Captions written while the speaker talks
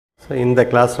இந்த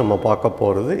கிளாஸ் நம்ம பார்க்க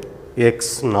போகிறது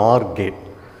XNOR Gate.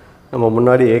 நம்ம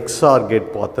முன்னாடி EXOR Gate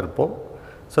பார்த்துருப்போம்.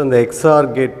 ஸோ இந்த EXOR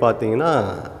Gate பார்த்தீங்கன்னா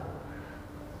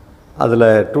அதில்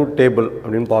ட்ரூத் டேபிள்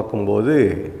அப்படின்னு பார்க்கும்போது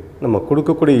நம்ம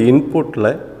கொடுக்கக்கூடிய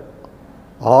இன்புட்டில்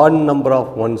ஆட் நம்பர்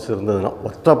ஆஃப் ஒன்ஸ் இருந்ததுன்னா,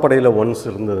 ஒற்றைப்படையில் ஒன்ஸ்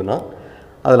இருந்ததுன்னா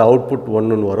அதில் அவுட்புட்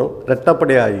 1ன்னு வரும்.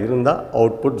 ரெட்டப்படையாக இருந்தால்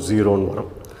அவுட்புட் 0ன்னு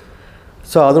வரும்.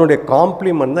 ஸோ அதனுடைய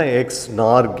காம்ப்ளிமெண்ட் தான்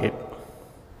XNOR Gate.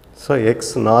 So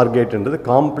XNOR Gateன்றது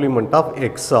complement of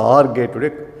XOR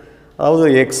கேட்டுடைய, அதாவது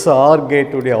XOR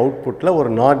கேட்டுடைய அவுட்புட்டில் ஒரு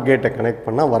நாட் கேட்டை கனெக்ட்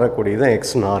பண்ணால் வரக்கூடியது தான்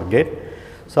XNOR Gate.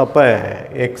 ஸோ அப்போ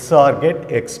XOR Gate,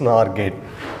 XNOR Gate.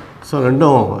 So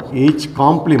ரெண்டும் ஈச்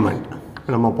காம்ப்ளிமெண்ட்.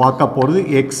 நம்ம பார்க்க போகிறது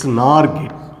XNOR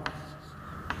Gate,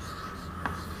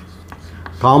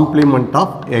 complement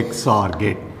of XOR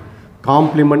Gate.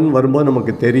 Complement வரும்போது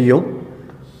நமக்கு தெரியும்.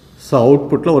 ஸோ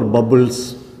அவுட்புட்டில் ஒரு பபுள்ஸ்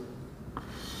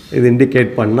இது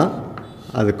இண்டிகேட் பண்ணால்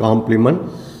அது காம்ப்ளிமெண்ட்.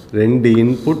 ரெண்டு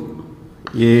இன்புட்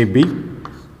ஏபி,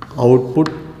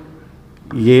 அவுட்புட்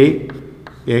ஏ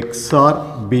XOR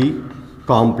B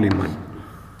காம்ப்ளிமெண்ட்.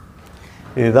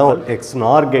 இதுதான்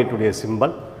XNOR கேட்டுடைய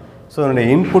சிம்பல். ஸோ என்னுடைய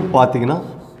இன்புட் பார்த்தீங்கன்னா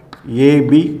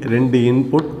ஏபி ரெண்டு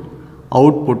input,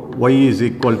 output Y is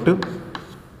equal to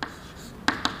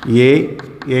A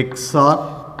XOR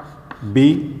B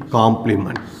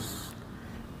complement.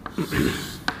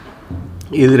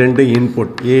 இது ரெண்டு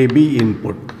இன்புட், ஏபி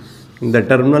இன்புட், இந்த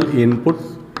டெர்மினல் இன்புட்,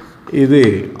 இது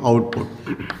அவுட்புட்.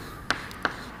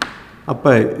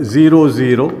 அப்போ 0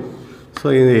 0. ஸோ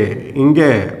இது இங்கே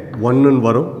 1ன்னு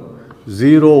வரும்.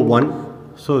 0 1.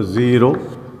 So 0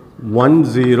 1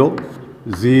 0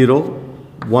 0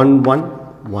 1 1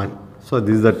 1. So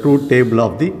this is the truth table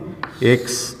of the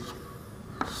XNOR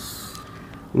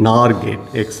Gate.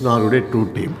 XNOR உடைய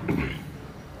ட்ரூத் டேபிள்.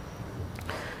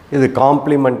 இது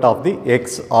complement of the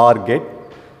XOR Gate.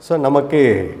 So நமக்கு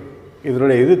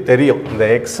இதனுடைய இது தெரியும், இந்த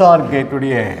XOR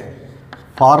கேட்டுடைய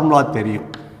ஃபார்முலா தெரியும்.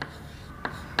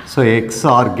 ஸோ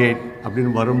XOR Gate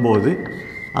அப்படின்னு வரும்போது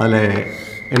அதில்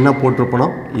என்ன போட்டிருப்போனா,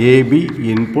 ஏபி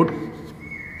இன்புட்,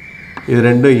 இது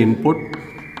ரெண்டும் இன்புட்,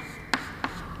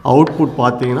 அவுட்புட்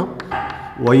பார்த்தீங்கன்னா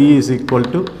Y is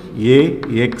equal to A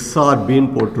XOR Bன்னு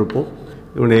போட்டிருப்போம்.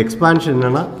 இதனுடைய எக்ஸ்பான்ஷன்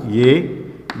என்னென்னா A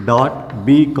dot B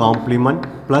complement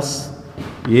plus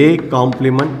A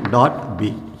complement dot B.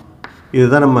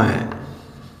 இதுதான் நம்ம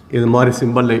இது மாதிரி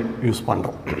சிம்பிளில் யூஸ்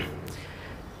பண்ணுறோம்.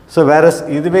 ஸோ வேறஸ்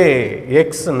இதுவே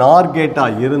XNOR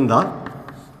கேட்டாக இருந்தால்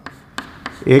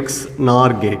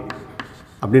XNOR Gate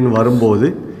அப்படின்னு வரும்போது,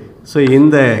 ஸோ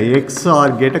இந்த XOR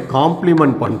கேட்டை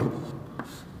காம்ப்ளிமெண்ட் பண்ணுறோம்.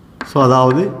 ஸோ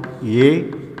அதாவது A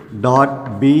dot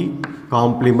B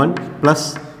complement plus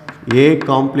A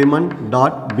complement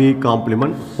dot B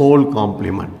complement whole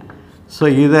complement. So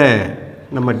இதை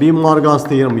நம்ம டிமார்கான்ஸ்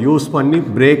தியரம் யூஸ் பண்ணி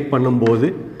பிரேக் பண்ணும்போது,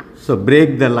 so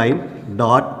break the line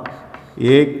dot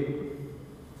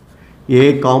A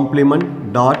complement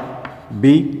dot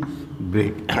B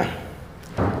break.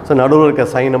 So நடுவில் இருக்க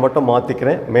சைனை மட்டும்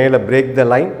மாற்றிக்கிறேன். மேலே break the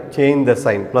line, change the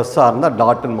sign, ப்ளஸ்ஸாக இருந்தால்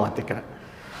டாட்டுன்னு மாற்றிக்கிறேன்.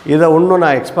 இதை இன்னும்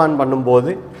நான் எக்ஸ்பேண்ட்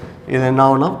பண்ணும்போது இது என்ன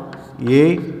ஆகுனா, A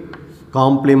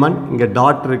காம்ப்ளிமெண்ட், இங்கே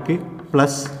டாட் இருக்குது,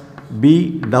 plus B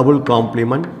double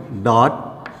complement dot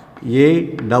A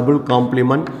double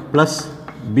complement plus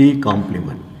B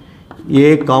complement, A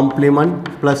complement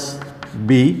plus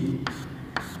B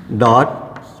dot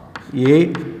A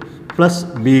plus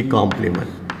B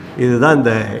complement. இதுதான்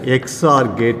இந்த XOR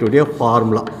கேட்டுடைய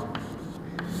formula.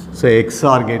 So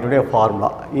XOR கேட்டுடைய formula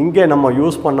இங்கே நம்ம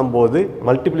யூஸ் பண்ணும்போது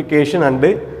மல்டிப்ளிகேஷன் அண்டு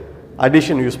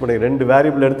அடிஷன் யூஸ் பண்ணி ரெண்டு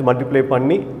variable எடுத்து multiply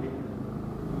பண்ணி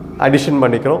addition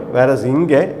பண்ணிக்கிறோம். வேறஸ்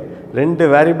இங்கே ரெண்டு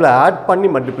வேரியபிளை ஆட் பண்ணி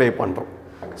மல்டிப்ளை பண்ணுறோம்.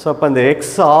 ஸோ இப்போ இந்த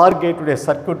XOR கேட்டுடைய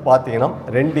சர்க்யூட் பார்த்தீங்கன்னா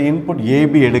ரெண்டு இன்புட்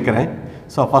ஏபி எடுக்கிறேன்.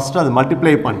 ஸோ ஃபஸ்ட்டு அது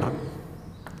மல்டிப்ளை பண்ணுறேன்.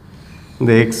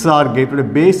 இந்த XOR கேட்டுடைய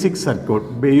basic circuit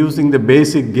using the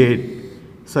basic gate.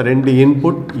 So ரெண்டு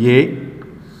input A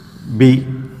B.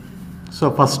 So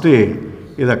first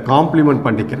இதை காம்ப்ளிமெண்ட்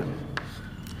பண்ணிக்கிறேன்,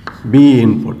 B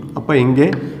இன்புட். அப்போ இங்கே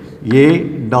A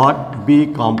dot B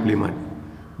complement.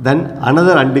 Then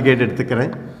another and gate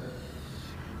எடுத்துக்கிறேன்.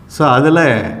 ஸோ அதில்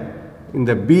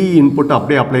இந்த B இன்புட்டை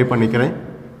அப்படியே அப்ளை பண்ணிக்கிறேன்.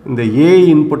 இந்த A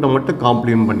இன்புட்டை மட்டும்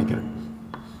காம்ப்ளிமெண்ட் பண்ணிக்கிறேன்.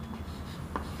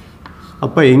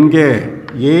 அப்போ இங்கே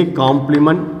A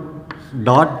காம்ப்ளிமெண்ட்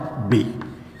டாட் B,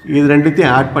 இது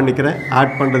ரெண்டுத்தையும் ஆட் பண்ணிக்கிறேன்.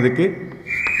 ஆட் பண்ணுறதுக்கு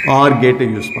ஆர் கேட்டை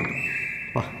யூஸ் பண்ணுறேன்.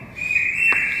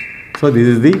 So this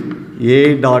is the A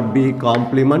dot B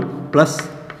complement plus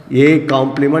A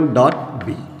complement dot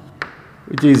B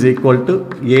which is equal to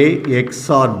A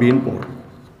XOR Bன்னு போகிறோம்.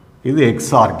 இது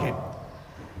XOR கேட்.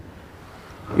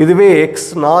 இதுவே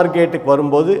XNOR கேட்டுக்கு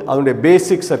வரும்போது அதனுடைய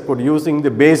பேசிக் சர்க்யூட் யூஸிங்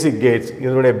தி பேசிக் கேட்ஸ்,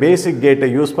 இதனுடைய பேசிக் கேட்டை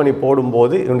யூஸ் பண்ணி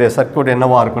போடும்போது இதனுடைய சர்க்யூட்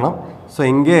என்னவாக இருக்கணும். ஸோ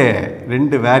இங்கே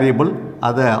 2 வேரியபிள்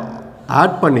அதை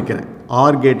ஆட் பண்ணிக்கிறேன்,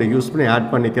 ஆர் கேட்டை யூஸ் பண்ணி ஆட்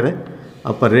பண்ணிக்கிறேன்.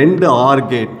 அப்போ 2 ஆர்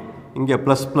கேட் இங்கே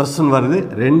ப்ளஸ் ப்ளஸ்ன்னு வருது,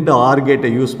 2 ஆர்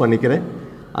கேட்டை யூஸ் பண்ணிக்கிறேன்.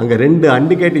 அங்கே 2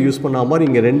 அண்டு கேட்டை யூஸ் பண்ண மாதிரி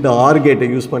இங்கே 2 ஆர் கேட்டை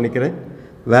யூஸ் பண்ணிக்கிறேன்.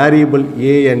 Variable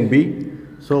A and B,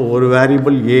 so ஒரு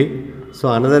வேரியபிள் ஏ, so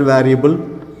another variable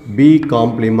B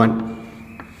complement.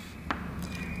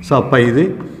 So அப்போ இது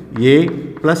A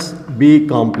plus B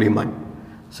complement.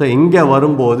 So இங்கே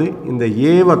வரும்போது இந்த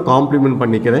ஏவை காம்ப்ளிமெண்ட்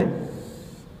பண்ணிக்கிறேன்.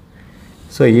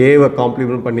 ஸோ ஏவை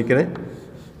காம்ப்ளிமெண்ட் பண்ணிக்கிறேன்.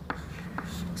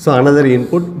 So another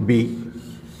input B.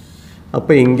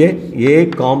 அப்போ இங்கே A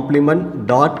complement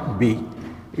டாட் B,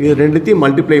 இது ரெண்டுத்தையும்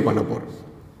மல்டிப்ளை பண்ண போகிறேன்.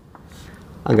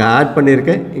 அங்கே ஆட்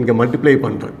பண்ணியிருக்கேன், இங்கே மல்டிப்ளை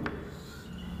பண்ணுறேன்.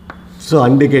 ஸோ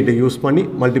அண்டு கேட்டை யூஸ் பண்ணி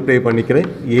மல்டிப்ளை பண்ணிக்கிறேன்.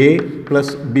 A plus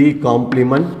B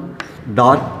complement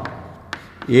dot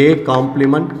A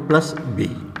complement plus B.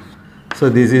 So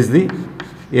this is the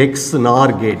XNOR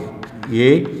gate,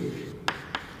 A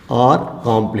R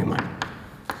complement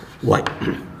Y.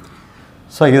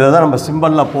 So இதை தான் நம்ம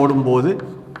சிம்பிளில் போடும்போது,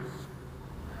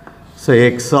 ஸோ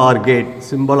XOR கேட்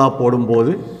சிம்பிளாக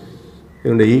போடும்போது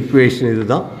இதனுடைய ஈக்குவேஷன் இது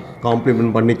தான்.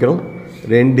 காம்ப்ளிமெண்ட் பண்ணிக்கிறோம்.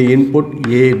 2 input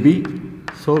AB,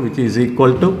 so which is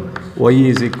equal to y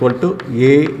is equal to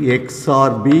A XOR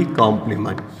B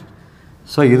complement.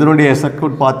 So இதனுடைய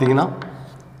சர்க்யூட் பார்த்தீங்கன்னா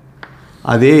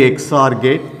அதே XOR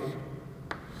கேட்,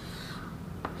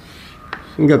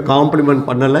 இங்கே காம்ப்ளிமெண்ட்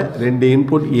பண்ணலை. 2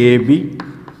 input AB,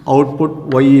 output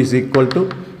y is equal to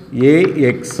A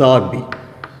XOR B.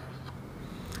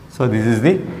 So this is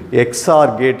the XOR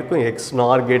கேட்டுக்கும்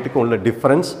XNOR கேட்டுக்கும் உள்ள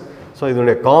difference. So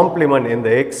இதனுடைய complement, இந்த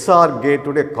XOR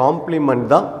கேட்டுடைய complement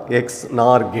தான்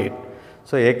XNOR gate.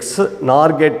 So XNOR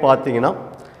gate பார்த்தீங்கன்னா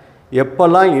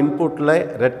எப்போல்லாம் இன்புட்டில்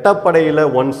ரெட்டப்படையில்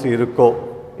ஒன்ஸ் இருக்கோ,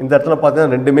 இந்த இடத்துல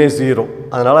பார்த்தீங்கன்னா ரெண்டுமே 0,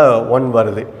 அதனால் 1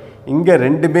 வருது. இங்கே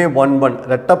ரெண்டுமே 1 1,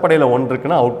 ரெட்டப்படையில் 1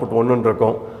 இருக்குன்னா அவுட்புட் 1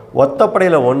 இருக்கும்,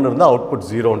 ஒத்தப்படையில் 1 இருந்தால் அவுட்புட்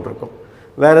 0 இருக்கும்.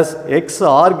 வேறு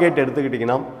XOR கேட்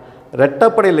எடுத்துக்கிட்டிங்கன்னா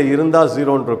ரெட்டப்படையில் இருந்தால்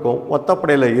 0 இருக்கும்,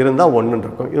 ஒத்தப்படையில் இருந்தால் 1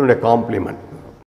 இருக்கும். இதனுடைய காம்ப்ளிமெண்ட்.